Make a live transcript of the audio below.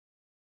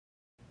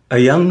A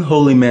young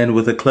holy man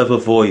with a clever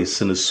voice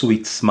and a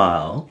sweet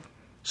smile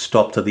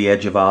stopped at the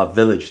edge of our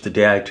village the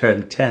day I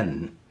turned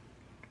 10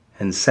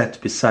 and sat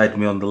beside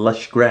me on the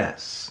lush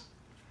grass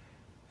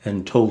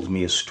and told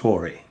me a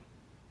story.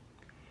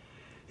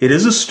 It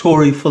is a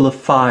story full of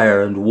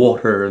fire and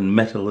water and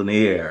metal and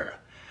air,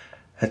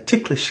 a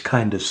ticklish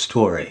kind of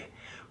story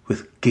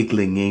with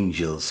giggling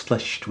angels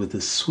fleshed with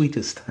the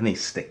sweetest honey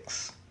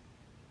sticks.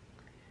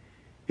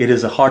 It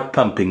is a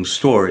heart-pumping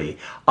story.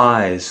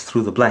 Eyes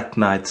through the black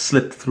night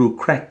slip through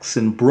cracks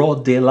in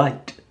broad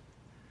daylight.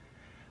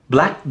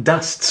 Black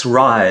dusts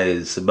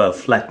rise above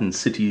flattened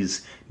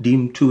cities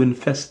deemed too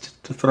infested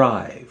to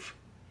thrive.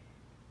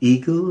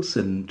 Eagles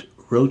and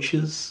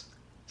roaches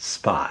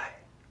spy.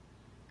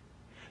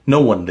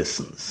 No one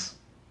listens.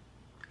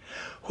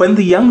 When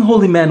the young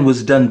holy man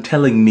was done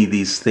telling me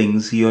these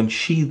things, he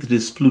unsheathed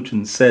his flute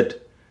and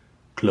said,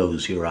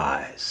 "Close your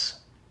eyes."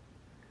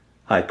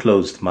 I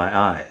closed my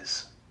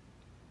eyes.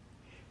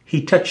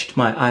 He touched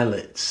my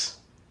eyelids.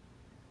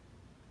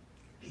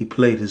 He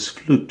played his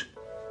flute.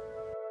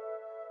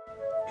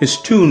 His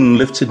tune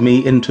lifted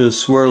me into a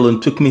swirl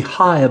and took me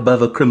high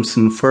above a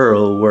crimson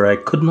furl where I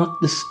could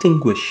not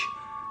distinguish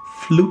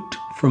flute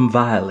from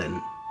violin,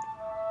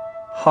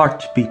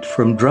 heartbeat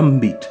from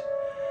drumbeat,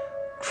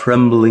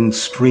 trembling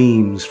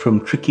streams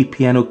from tricky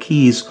piano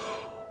keys,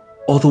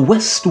 or the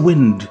west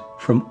wind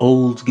from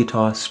old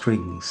guitar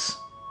strings.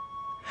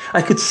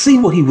 I could see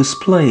what he was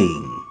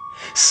playing.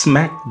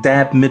 Smack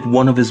dab mid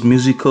one of his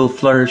musical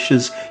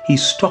flourishes, he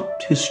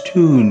stopped his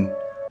tune.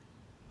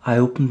 I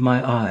opened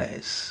my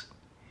eyes.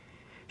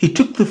 He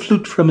took the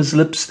flute from his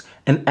lips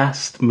and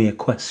asked me a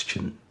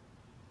question.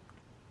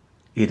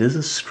 It is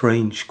a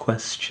strange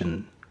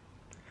question.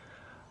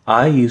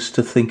 I used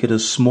to think it a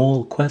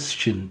small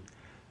question,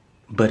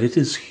 but it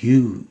is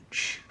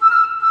huge.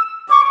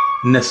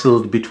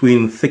 Nestled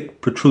between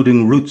thick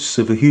protruding roots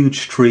of a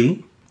huge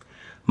tree,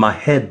 my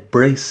head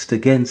braced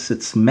against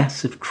its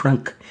massive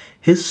trunk,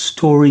 his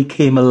story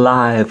came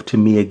alive to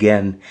me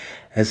again,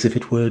 as if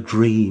it were a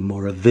dream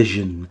or a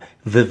vision,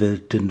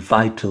 vivid and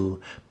vital,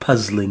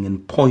 puzzling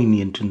and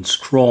poignant and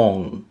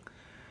strong.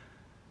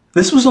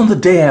 This was on the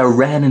day I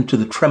ran into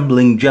the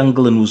trembling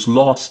jungle and was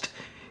lost.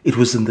 It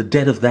was in the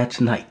dead of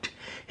that night.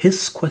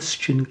 His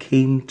question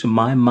came to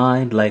my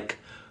mind like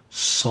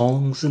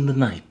songs in the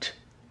night.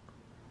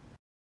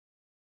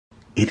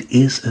 It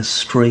is a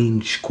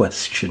strange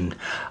question.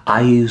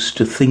 I used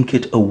to think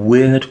it a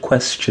weird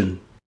question.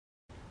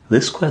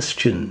 This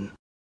question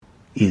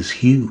is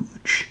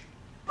huge.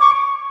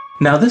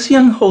 Now, this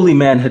young holy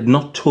man had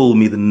not told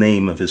me the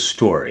name of his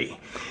story.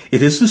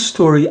 It is the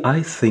story,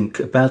 I think,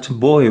 about a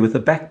boy with a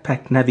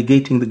backpack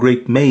navigating the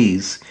great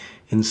maze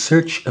in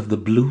search of the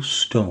blue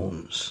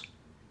stones.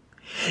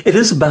 It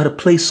is about a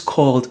place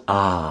called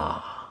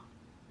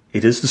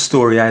It is the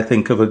story, I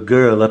think, of a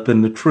girl up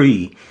in the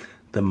tree,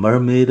 the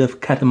mermaid of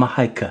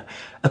Katamahaika,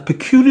 a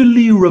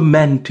peculiarly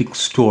romantic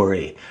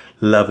story.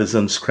 Love is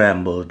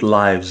unscrambled,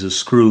 lives are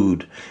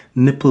screwed,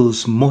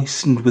 nipples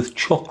moistened with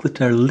chocolate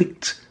are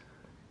licked,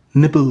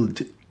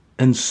 nibbled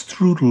and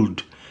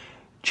strudelled.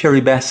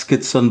 Cherry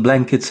baskets on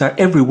blankets are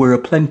everywhere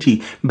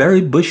aplenty. Berry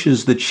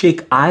bushes that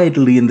shake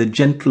idly in the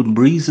gentle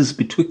breezes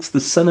betwixt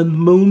the sun and the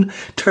moon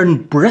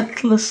turn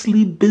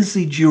breathlessly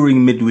busy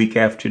during midweek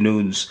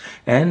afternoons.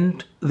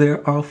 And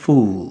there are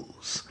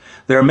fools.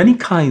 There are many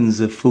kinds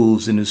of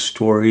fools in his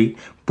story.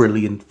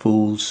 Brilliant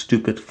fools,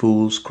 stupid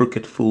fools,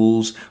 crooked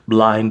fools,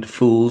 blind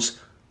fools,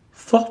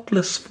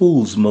 thoughtless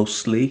fools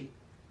mostly.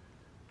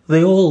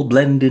 They all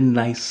blend in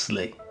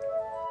nicely.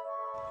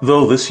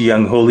 Though this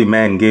young holy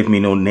man gave me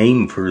no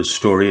name for his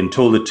story and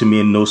told it to me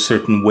in no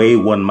certain way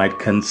one might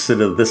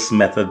consider this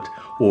method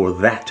or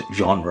that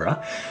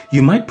genre,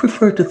 you might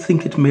prefer to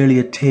think it merely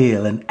a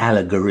tale, an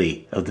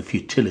allegory of the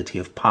futility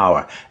of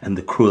power and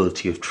the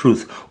cruelty of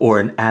truth, or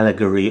an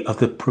allegory of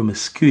the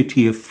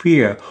promiscuity of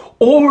fear,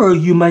 or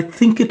you might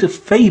think it a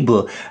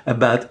fable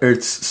about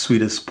earth's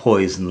sweetest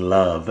poison,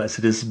 love, as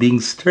it is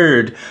being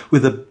stirred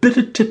with a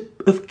bitter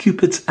tip of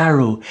Cupid's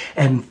arrow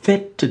and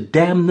fed to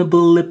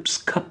damnable lips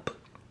cup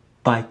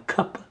by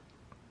cup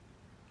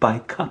by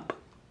cup.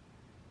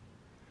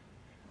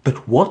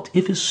 But what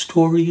if his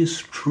story is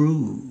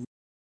true?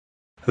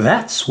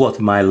 That's what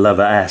my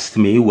lover asked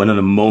me when in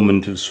a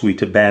moment of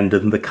sweet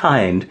abandon, the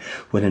kind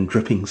when in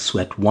dripping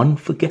sweat one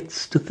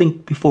forgets to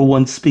think before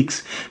one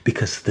speaks,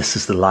 because this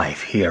is the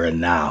life here and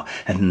now,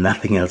 and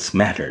nothing else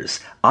matters.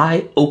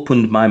 I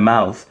opened my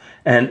mouth,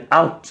 and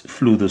out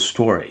flew the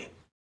story.